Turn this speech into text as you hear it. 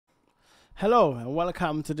Hello and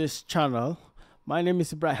welcome to this channel. My name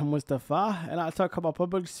is Ibrahim Mustapha and I'll talk about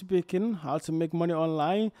public speaking, how to make money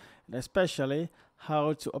online, and especially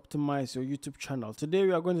how to optimize your YouTube channel. Today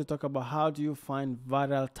we are going to talk about how do you find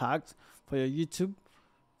viral tags for your YouTube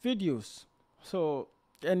videos.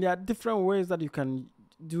 And there are different ways that you can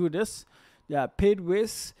do this. There are paid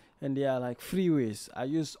ways and there are like free ways. I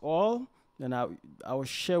use all and I will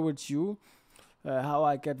share with you how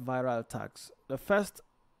I get viral tags. The first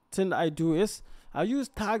thing I do is I use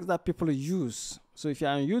tags that people use. So if you're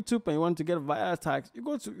on YouTube and you want to get viral tags,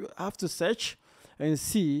 you have to search and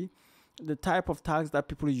see the type of tags that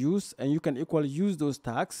people use, and you can equally use those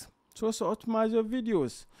tags to also optimize your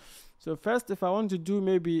videos. So first, if I want to do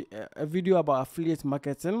maybe a video about affiliate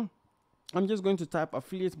marketing, I'm just going to type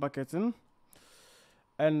affiliate marketing,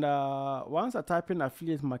 and once I type in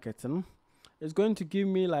affiliate marketing, it's going to give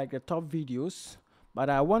me like the top videos. But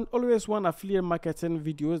I always want affiliate marketing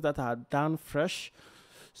videos that are done fresh,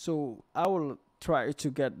 so I will try to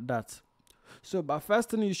get that. So, but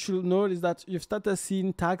first thing you should know is that you've started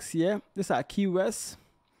seeing tags here. These are keywords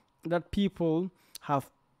that people have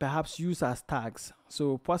perhaps used as tags.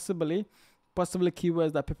 So possibly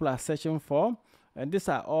keywords that people are searching for, and these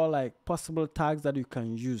are all like possible tags that you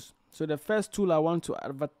can use. So the first tool I want to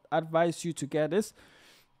advise you to get is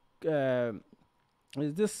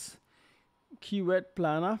this keyword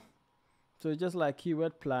planner. So just like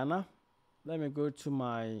keyword planner, let me go to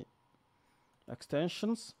my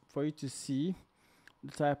extensions for you to see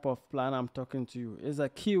the type of planner I'm talking to you. It's a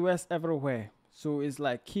keywords everywhere. So it's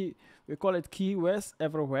like we call it keywords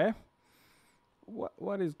everywhere.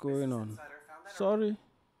 What is going on? Sorry.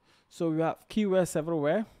 So we have keywords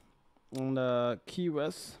everywhere, and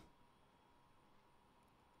keywords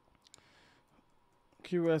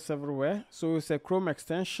everywhere. So it's a Chrome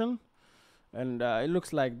extension, and it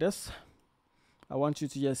looks like this. I want you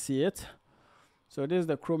to just see it. So this is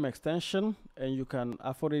the Chrome extension, and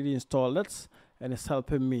I've already installed it, and it's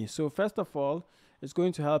helping me. So first of all, it's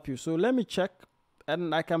going to help you. So let me check,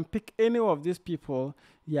 and I can pick any of these people.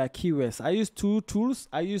 Yeah, keywords. I use two tools.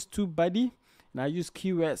 I use TubeBuddy, and I use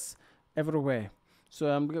keywords everywhere. So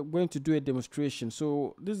I'm going to do a demonstration.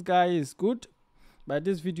 So this guy is good, but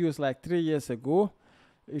this video is like 3 years ago.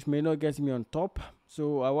 It may not get me on top.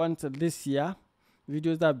 So I want this year,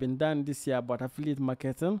 videos that have been done this year about affiliate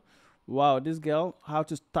marketing. Wow, this girl, how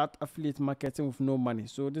to start affiliate marketing with no money.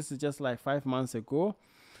 So this is just like 5 months ago.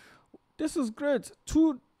 This is great.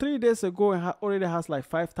 3 days ago, it already has like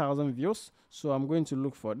 5,000 views. So I'm going to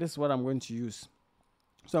look for this. Is what I'm going to use.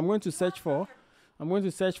 So I'm going to search for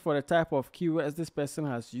the type of keywords this person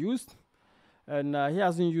has used, and he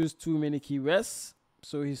hasn't used too many keywords.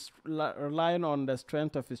 So he's relying on the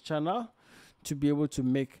strength of his channel to be able to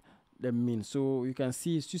make the mean. So you can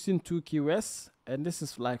see he's using 2 keywords, and this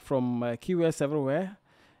is like from keywords everywhere.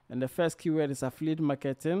 And the first keyword is affiliate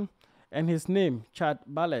marketing, and his name, Chad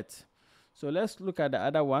Ballet. So let's look at the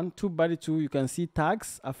other one, TubeBuddy 2. You can see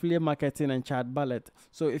tags, affiliate marketing, and Chad Ballet.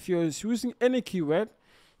 So if you're using any keyword,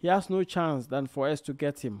 he has no chance than for us to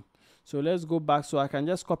get him. So let's go back. So I can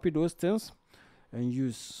just copy those things and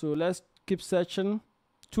use. So let's keep searching.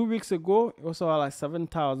 2 weeks ago, it also had like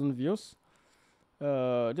 7,000 views.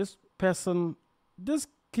 This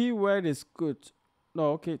keyword is good.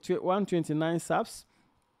 No, okay, 129 subs,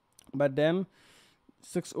 but then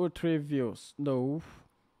 603 views. No,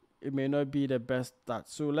 it may not be the best start.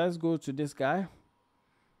 So let's go to this guy.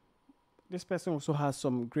 This person also has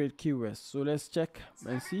some great keywords. So let's check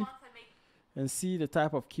and see the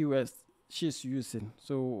type of keywords she's using.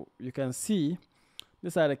 So you can see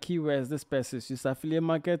these are the keywords this person uses. Affiliate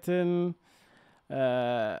marketing.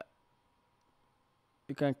 You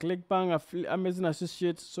can click bang, Amazon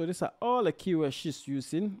Associate. So these are all the keywords she's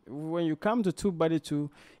using. When you come to TubeBuddy 2,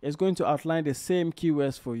 it's going to outline the same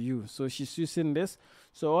keywords for you. So she's using this.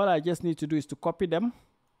 So all I just need to do is to copy them,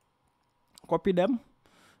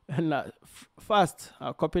 and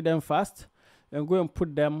I'll copy them fast and go and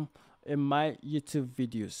put them in my YouTube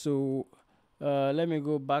videos. So let me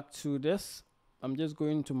go back to this. I'm just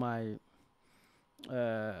going to my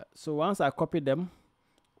so once I copy them,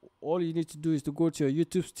 all you need to do is to go to your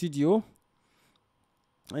YouTube studio,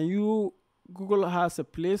 and Google has a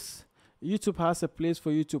place, YouTube has a place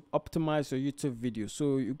for you to optimize your YouTube video.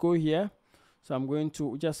 So you go here. So I'm going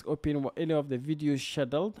to just open any of the videos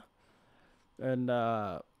scheduled, and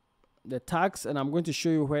the tags, and I'm going to show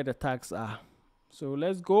you where the tags are. So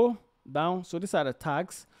let's go down. So these are the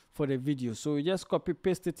tags for the video. So you just copy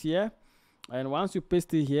paste it here, and once you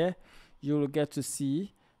paste it here, you will get to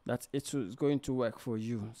see that it is going to work for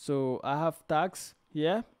you. So I have tags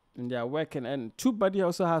here. and they are working. And TubeBuddy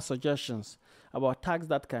also has suggestions about tags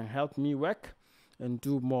that can help me work and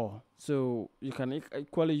do more. So you can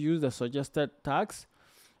equally use the suggested tags,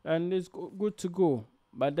 and it's good to go.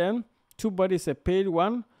 But then TubeBuddy is a paid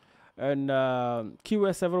one, and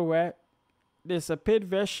Keywords Everywhere, there's a paid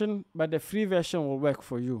version, but the free version will work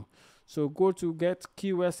for you. So go to get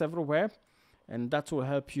Keywords Everywhere, and that will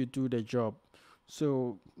help you do the job.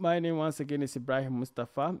 So my name once again is Ibrahim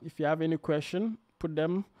Mustapha. If you have any question, put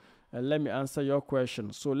them and let me answer your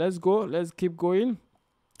question. So let's go, let's keep going,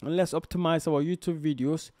 and let's optimize our YouTube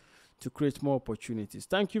videos to create more opportunities.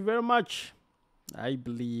 Thank you very much. I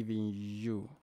believe in you.